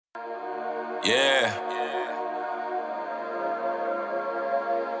Yeah.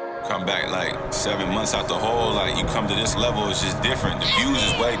 Come back like 7 months out the hole, like you come to this level, it's just different. The views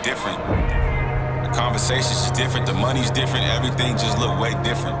is way different. The conversations is different, the money's different, everything just look way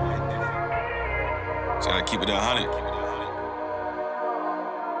different. So I gotta keep it 100.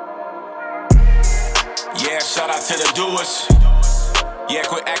 Yeah, shout out to the doers. Yeah,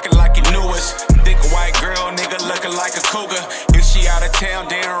 quit acting like you knew us. Thick white girl, nigga looking like a cougar. If she out of town,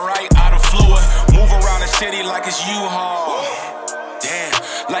 damn right, out of fluid. Move around the city like it's U-Haul. Damn,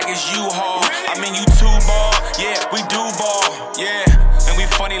 like it's U-Haul. I mean, you two ball, yeah, we do ball, yeah. And we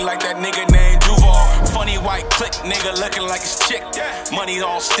funny like that nigga named Duval. Funny white click, nigga looking like his chick. Money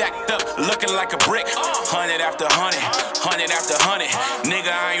all stacked up, looking like a brick. 100 after 100, 100 after 100.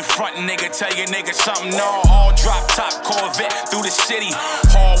 Nigga, I ain't frontin', nigga, tell you nigga something. No, all drop top Corvette through the city.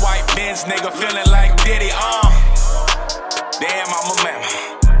 All white Benz, nigga feeling like Diddy. Damn, I'm a mamma.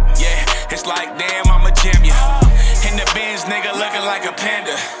 Yeah, it's like damn, I'm a jam ya. In the Benz, nigga looking like a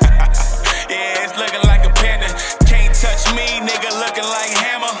panda. Yeah, it's looking like a panda. Can't touch me, nigga looking like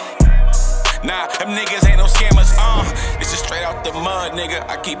Hammer. Nah, them niggas ain't no scammers. This is straight out the mud, nigga.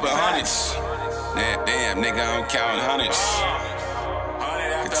 I keep it hundreds. Yeah, damn, nigga, I'm counting hundreds.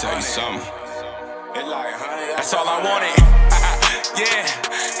 I can tell you something. That's all I wanted. Yeah,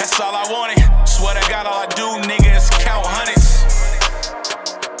 that's all I wanted. Swear to God, all I do, nigga, is count hundreds.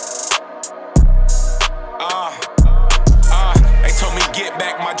 They told me get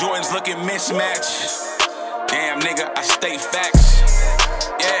back, my Jordans looking mismatched. Damn, nigga, I state facts.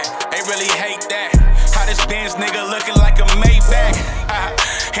 Yeah, they really hate that. How this Benz nigga looking like a Maybach.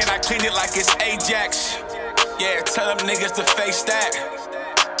 And I cleaned it like it's Ajax. Yeah, tell them niggas to face that.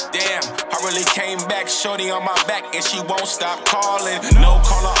 Damn, I really came back, shorty on my back, and she won't stop calling. No,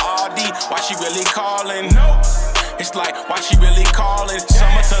 call her RD, why she really calling? It's like, why she really calling?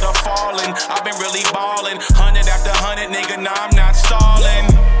 Summer to the falling, I've been really ballin'. 100 after 100, nigga, nah, I'm not stalling.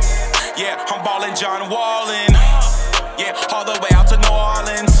 Yeah, I'm ballin' John Wallin. Yeah, all the way out to New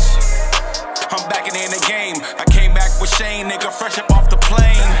Orleans. I'm back in the game, I came back with Shane, nigga, fresh up off the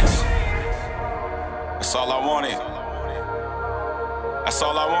plane. That's all I wanted. That's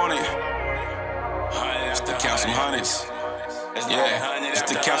all I wanted. Just to count some hundreds. Yeah, just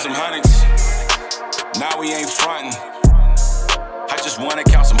to count some hundreds. Now we ain't frontin'. I just wanna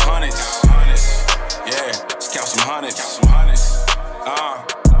count some hundreds. Yeah, just count some hundreds.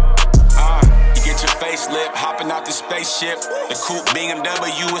 You get your facelift, hopping out the spaceship. The coupe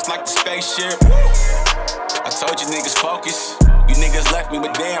BMW is like the spaceship. I told you niggas focus. You niggas left me,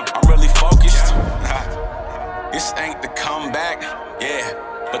 but damn, I'm really focused. This ain't the comeback, yeah,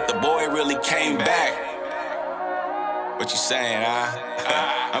 but the boy really came back. What you saying,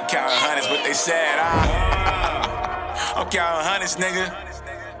 I'm counting hundreds, what they said, I'm counting hundreds, nigga.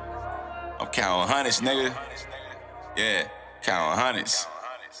 I'm counting hundreds, nigga. Yeah, counting hundreds.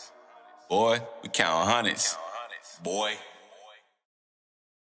 Boy, we counting hundreds. Boy.